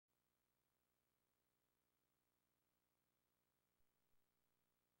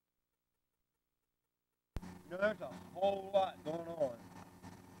You know, there's a whole lot going on.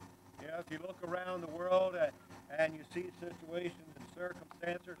 You know, if you look around the world and you see situations and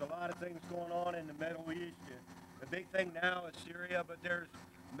circumstances, a lot of things going on in the Middle East. The big thing now is Syria, but there's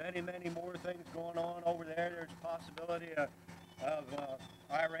many, many more things going on over there. There's possibility of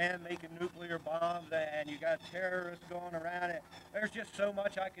Iran making nuclear bombs, and you got terrorists going around it. There's just so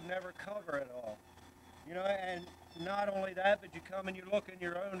much I could never cover it all. You know, and not only that, but you come and you look in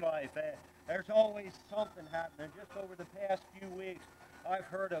your own life. There's always something happening. Just over the past few weeks, I've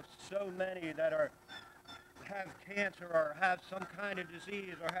heard of so many that have cancer or have some kind of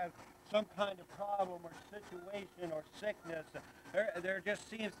disease or have some kind of problem or situation or sickness. There just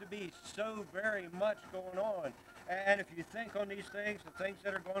seems to be so very much going on. And if you think on these things, the things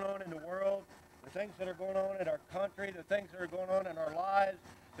that are going on in the world, the things that are going on in our country, the things that are going on in our lives,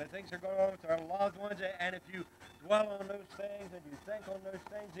 the things that are going on with our loved ones, and if you dwell on those things and you think on those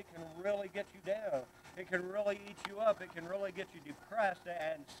things, it can really get you down. It can really eat you up. It can really get you depressed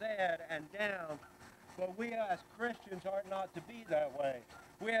and sad and down. But we as Christians are not to be that way.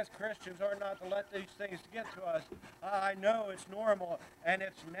 We as Christians are not to let these things get to us. I know it's normal and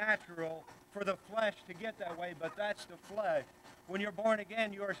it's natural for the flesh to get that way, but that's the flesh. When you're born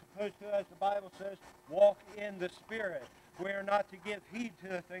again, you are supposed to, as the Bible says, walk in the Spirit. We are not to give heed to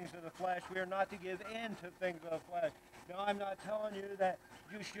the things of the flesh. We are not to give in to things of the flesh. Now, I'm not telling you that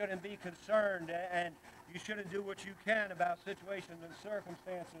you shouldn't be concerned and you shouldn't do what you can about situations and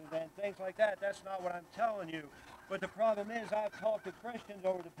circumstances and things like that. That's not what I'm telling you. But the problem is I've talked to Christians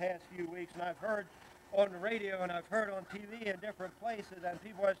over the past few weeks, and I've heard on the radio and I've heard on TV in different places, and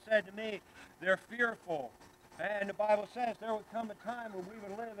people have said to me they're fearful. And the Bible says there would come a time when we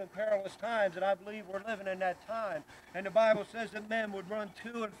would live in perilous times, and I believe we're living in that time. And the Bible says that men would run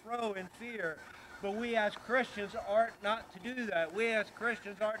to and fro in fear. But we as Christians are not to do that. We as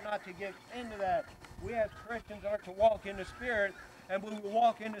Christians are not to get into that. We as Christians are to walk in the Spirit, and when we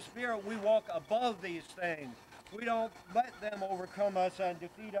walk in the Spirit, we walk above these things. We don't let them overcome us and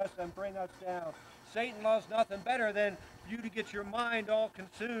defeat us and bring us down. Satan loves nothing better than you to get your mind all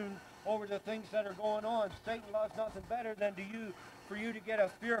consumed over the things that are going on. Satan loves nothing better than for you to get a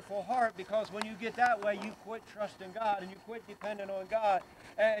fearful heart, because when you get that way, you quit trusting God and you quit depending on God,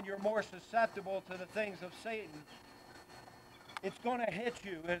 and you're more susceptible to the things of Satan. It's going to hit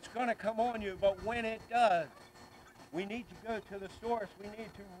you. It's going to come on you. But when it does, we need to go to the source. We need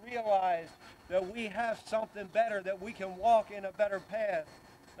to realize that we have something better, that we can walk in a better path.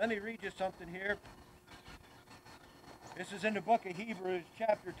 Let me read you something here. This is in the book of Hebrews,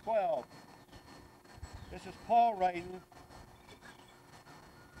 chapter 12. This is Paul writing.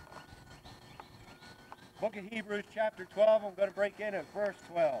 Book of Hebrews, chapter 12. I'm going to break in at verse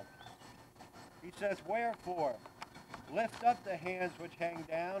 12. He says, "Wherefore, lift up the hands which hang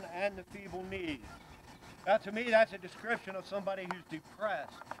down and the feeble knees." Now, to me, that's a description of somebody who's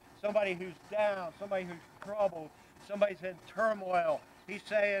depressed, somebody who's down, somebody who's troubled, somebody's in turmoil. He's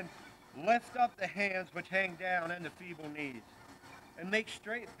saying, lift up the hands which hang down and the feeble knees, and make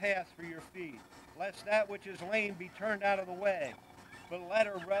straight paths for your feet, lest that which is lame be turned out of the way, but let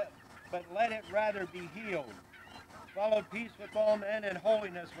it rather be healed. Follow peace with all men and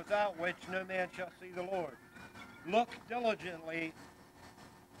holiness, without which no man shall see the Lord. Look diligently,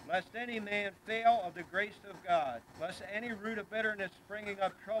 lest any man fail of the grace of God, lest any root of bitterness springing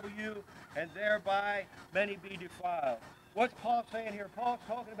up trouble you, and thereby many be defiled. What's Paul saying here? Paul's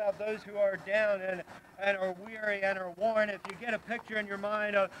talking about those who are down and are weary and are worn. If you get a picture in your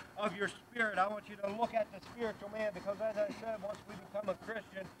mind of your spirit, I want you to look at the spiritual man, because as I said, once we become a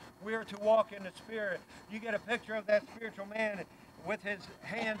Christian, we're to walk in the Spirit. You get a picture of that spiritual man with his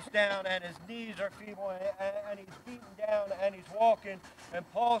hands down and his knees are feeble and he's beaten down and he's walking. And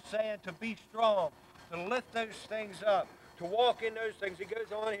Paul's saying to be strong, to lift those things up, to walk in those things. He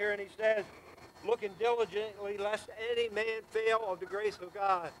goes on here and he says, looking diligently, lest any man fail of the grace of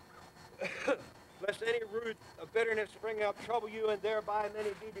God, lest any root of bitterness spring up trouble you, and thereby many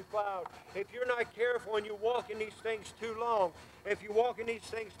be defiled. If you're not careful and you walk in these things too long, if you walk in these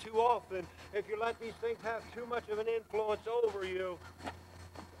things too often, if you let these things have too much of an influence over you,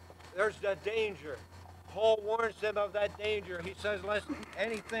 there's that danger. Paul warns them of that danger. He says, lest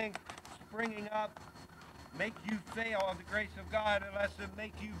anything springing up make you fail of the grace of God, unless it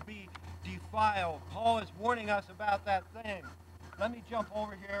make you be defiled. Paul is warning us about that thing. Let me jump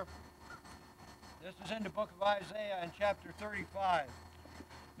over here. This is in the book of Isaiah in chapter 35.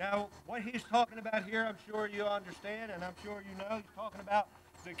 Now, what he's talking about here, I'm sure you understand, and I'm sure you know, he's talking about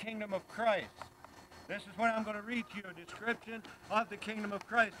the kingdom of Christ. This is what I'm going to read to you, a description of the kingdom of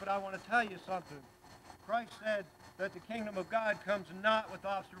Christ, but I want to tell you something. Christ said that the kingdom of God comes not with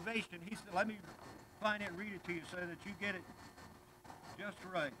observation. He said, let me find it and read it to you so that you get it just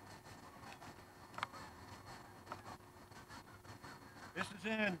right. This is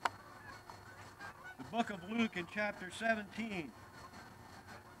in the book of Luke in chapter 17,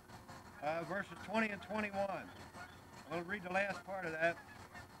 verses 20 and 21. I'll read the last part of that.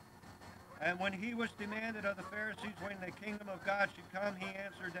 And when he was demanded of the Pharisees when the kingdom of God should come, he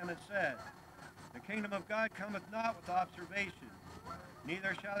answered them and said, the kingdom of God cometh not with observation,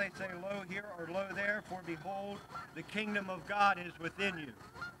 neither shall they say, lo here or lo there, for behold, the kingdom of God is within you.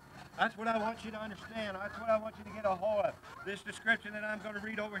 That's what I want you to understand. That's what I want you to get a hold of. This description that I'm going to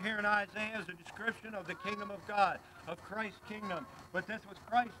read over here in Isaiah is a description of the kingdom of God, of Christ's kingdom. But this was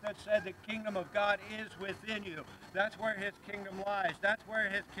Christ that said the kingdom of God is within you. That's where his kingdom lies. That's where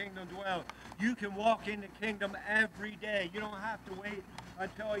his kingdom dwells. You can walk in the kingdom every day. You don't have to wait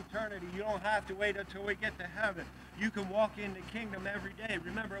until eternity. You don't have to wait until we get to heaven. You can walk in the kingdom every day.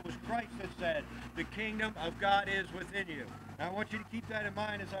 Remember, it was Christ that said, the kingdom of God is within you. Now, I want you to keep that in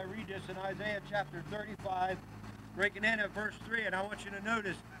mind as I read this in Isaiah chapter 35, breaking in at verse 3. And I want you to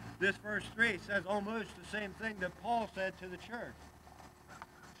notice this verse 3 says almost the same thing that Paul said to the church.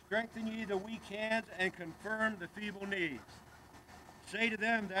 Strengthen ye the weak hands and confirm the feeble knees. Say to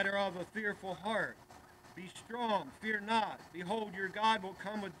them that are of a fearful heart, be strong, fear not. Behold, your God will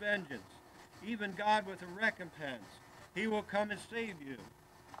come with vengeance, even God with a recompense. He will come and save you.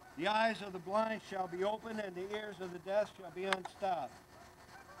 The eyes of the blind shall be opened, and the ears of the deaf shall be unstopped.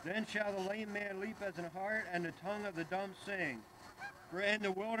 Then shall the lame man leap as an hart, and the tongue of the dumb sing. For in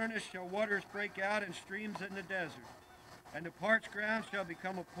the wilderness shall waters break out, and streams in the desert. And the parched ground shall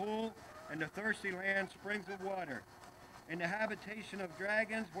become a pool, and the thirsty land springs of water. In the habitation of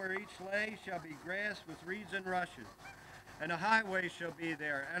dragons, where each lay, shall be grass with reeds and rushes. And a highway shall be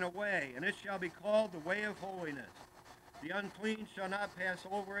there, and a way, and it shall be called the way of holiness. The unclean shall not pass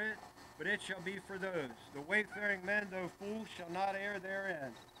over it, but it shall be for those. The wayfaring men, though fools, shall not err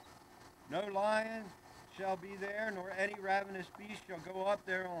therein. No lion shall be there, nor any ravenous beast shall go up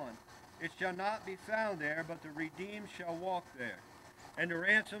thereon. It shall not be found there, but the redeemed shall walk there. And the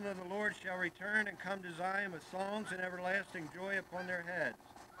ransom of the Lord shall return and come to Zion with songs and everlasting joy upon their heads.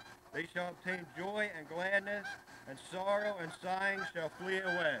 They shall obtain joy and gladness, and sorrow and sighing shall flee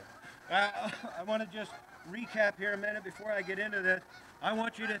away. I want to just recap here a minute before I get into this. I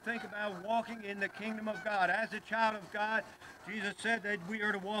want you to think about walking in the kingdom of God. As a child of God, Jesus said that we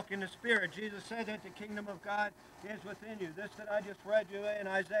are to walk in the Spirit. Jesus said that the kingdom of God is within you. This that I just read you in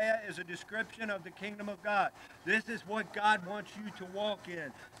Isaiah is a description of the kingdom of God. This is what God wants you to walk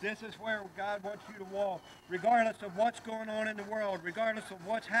in. This is where God wants you to walk, regardless of what's going on in the world, regardless of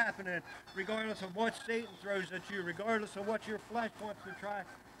what's happening, regardless of what Satan throws at you, regardless of what your flesh wants to try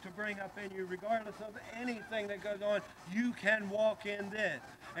to bring up in you, regardless of anything that goes on, you can walk in this.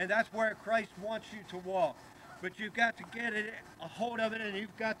 And that's where Christ wants you to walk. But you've got to get a hold of it, and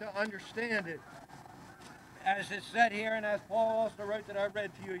you've got to understand it. As it said here, and as Paul also wrote that I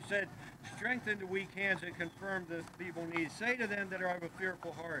read to you, he said, strengthen the weak hands and confirm the feeble knees. Say to them that are of a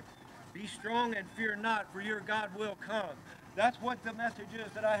fearful heart, be strong and fear not, for your God will come. That's what the message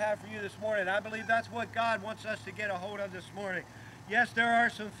is that I have for you this morning. I believe that's what God wants us to get a hold of this morning. Yes, there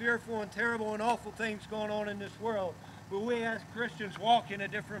are some fearful and terrible and awful things going on in this world, but we as Christians walk in a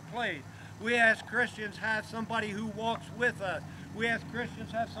different place. We as Christians have somebody who walks with us. We as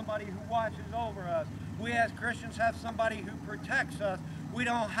Christians have somebody who watches over us. We as Christians have somebody who protects us. We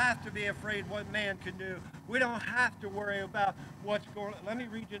don't have to be afraid what man can do. We don't have to worry about what's going on. Let me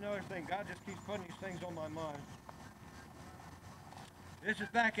read you another thing. God just keeps putting these things on my mind. This is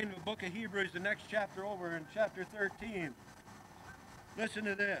back in the book of Hebrews, the next chapter over in chapter 13. Listen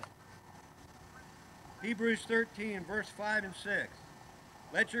to this. Hebrews 13, verse 5 and 6.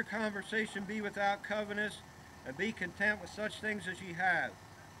 Let your conversation be without covetousness, and be content with such things as ye have.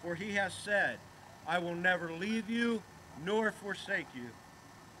 For he has said, I will never leave you, nor forsake you.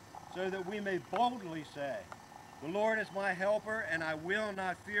 So that we may boldly say, the Lord is my helper, and I will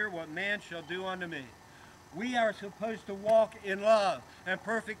not fear what man shall do unto me. We are supposed to walk in love, and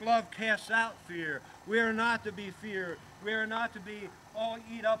perfect love casts out fear. We are not to be feared. We are not to be all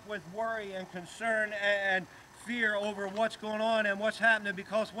eat up with worry and concern and fear over what's going on and what's happening,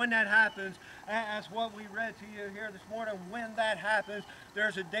 because when that happens, as what we read to you here this morning, when that happens,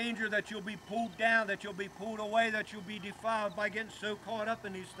 there's a danger that you'll be pulled down, that you'll be pulled away, that you'll be defiled by getting so caught up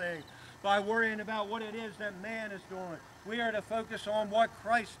in these things, by worrying about what it is that man is doing. We are to focus on what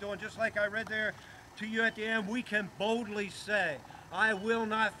Christ's doing. Just like I read there to you at the end, we can boldly say, I will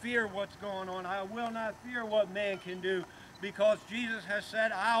not fear what's going on. I will not fear what man can do, because Jesus has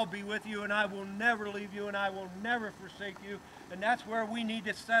said, I'll be with you and I will never leave you and I will never forsake you. And that's where we need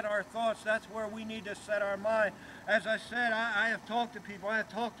to set our thoughts. That's where we need to set our mind. As I said, I have talked to people, I have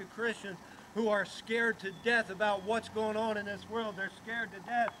talked to Christians who are scared to death about what's going on in this world. They're scared to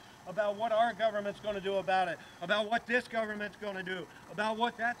death about what our government's going to do about it, about what this government's going to do, about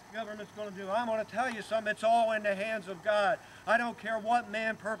what that government's going to do. I'm going to tell you something, it's all in the hands of God. I don't care what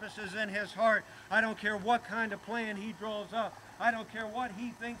man purposes in his heart. I don't care what kind of plan he draws up. I don't care what he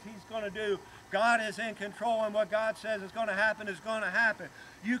thinks he's going to do. God is in control, and what God says is going to happen is going to happen.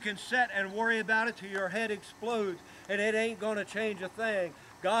 You can sit and worry about it till your head explodes, and it ain't going to change a thing.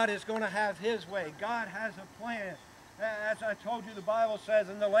 God is going to have his way. God has a plan. As I told you, the Bible says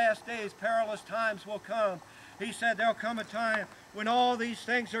in the last days, perilous times will come. He said there'll come a time when all these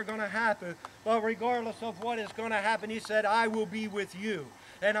things are going to happen. But regardless of what is going to happen, he said, I will be with you,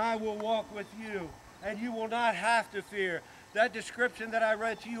 and I will walk with you, and you will not have to fear. That description that I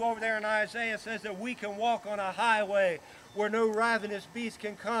read to you over there in Isaiah says that we can walk on a highway where no ravenous beast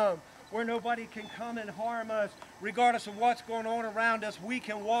can come, where nobody can come and harm us. Regardless of what's going on around us, we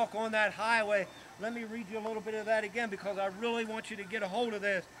can walk on that highway. Let me read you a little bit of that again, because I really want you to get a hold of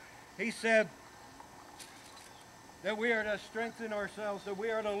this. He said that we are to strengthen ourselves, that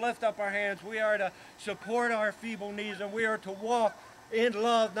we are to lift up our hands, we are to support our feeble knees, and we are to walk in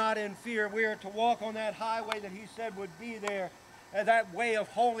love, not in fear. We are to walk on that highway that he said would be there. And that way of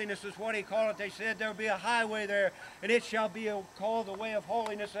holiness is what he called it. They said there will be a highway there, and it shall be called the way of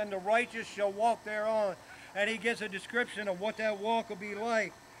holiness, and the righteous shall walk thereon. And he gives a description of what that walk will be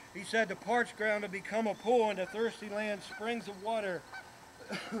like. He said the parched ground will become a pool, and the thirsty land springs of water.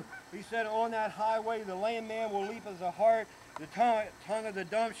 He said on that highway the lame man will leap as a hart, the tongue of the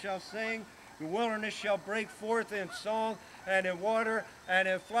dumb shall sing, the wilderness shall break forth in song, and in water, and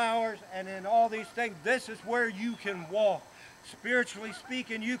in flowers, and in all these things. This is where you can walk. Spiritually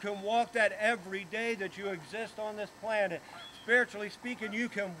speaking, you can walk that every day that you exist on this planet. Spiritually speaking, you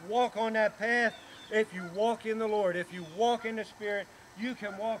can walk on that path if you walk in the Lord. If you walk in the Spirit, you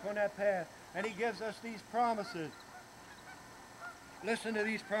can walk on that path. And he gives us these promises. Listen to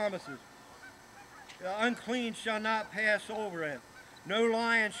these promises. The unclean shall not pass over it. No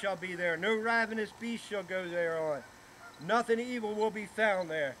lion shall be there. No ravenous beast shall go thereon. Nothing evil will be found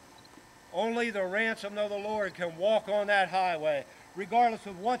there. Only the ransomed of the Lord can walk on that highway. Regardless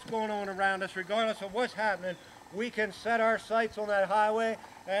of what's going on around us, regardless of what's happening, we can set our sights on that highway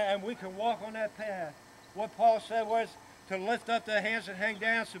and we can walk on that path. What Paul said was to lift up the hands that hang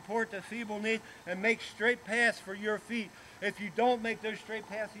down, support the feeble knees, and make straight paths for your feet. If you don't make those straight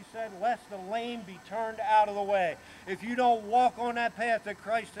paths, he said, lest the lame be turned out of the way. If you don't walk on that path that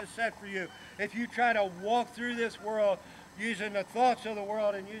Christ has set for you, if you try to walk through this world using the thoughts of the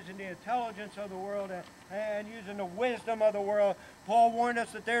world and using the intelligence of the world and using the wisdom of the world, Paul warned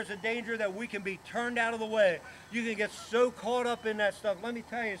us that there's a danger that we can be turned out of the way. You can get so caught up in that stuff. Let me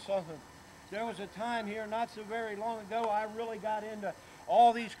tell you something. There was a time here not so very long ago I really got into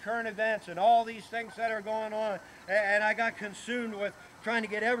all these current events and all these things that are going on, and I got consumed with trying to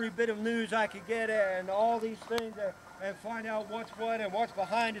get every bit of news I could get and all these things and find out what's what and what's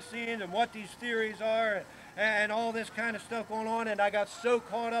behind the scenes and what these theories are and all this kind of stuff going on, and I got so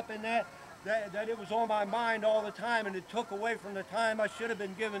caught up in that it was on my mind all the time, and it took away from the time I should have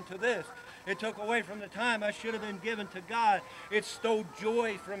been given to this. It took away from the time I should have been given to God. It stole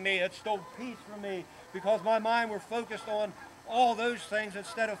joy from me. It stole peace from me because my mind were focused on all those things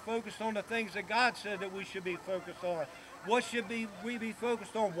instead of focused on the things that God said that we should be focused on. What should we be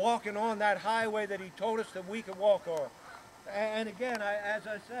focused on? Walking on that highway that he told us that we could walk on. And again, as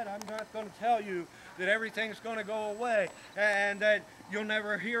I said, I'm not going to tell you that everything's going to go away and that you'll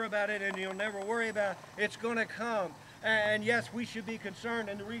never hear about it and you'll never worry about it. It's going to come. And yes, we should be concerned,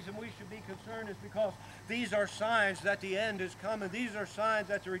 and the reason we should be concerned is because these are signs that the end is coming. These are signs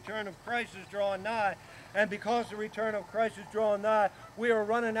that the return of Christ is drawing nigh. And because the return of Christ is drawing nigh, we are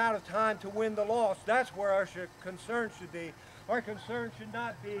running out of time to win the lost. That's where our concern should be. Our concern should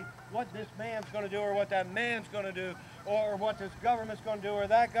not be what this man's going to do or what that man's going to do or what this government's going to do or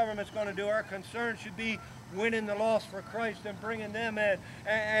that government's going to do. Our concern should be winning the lost for Christ and bringing them in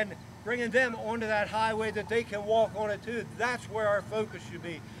and bringing them onto that highway that they can walk on it too. That's where our focus should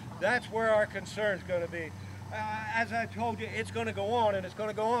be. That's where our concern's going to be. As I told you, it's going to go on and it's going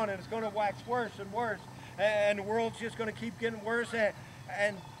to go on and it's going to wax worse and worse. And the world's just going to keep getting worse.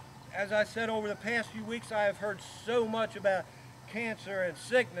 And as I said, over the past few weeks, I have heard so much about cancer and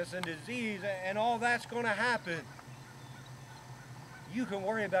sickness and disease, and all that's going to happen. You can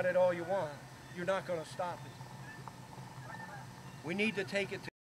worry about it all you want. You're not going to stop it. We need to take it to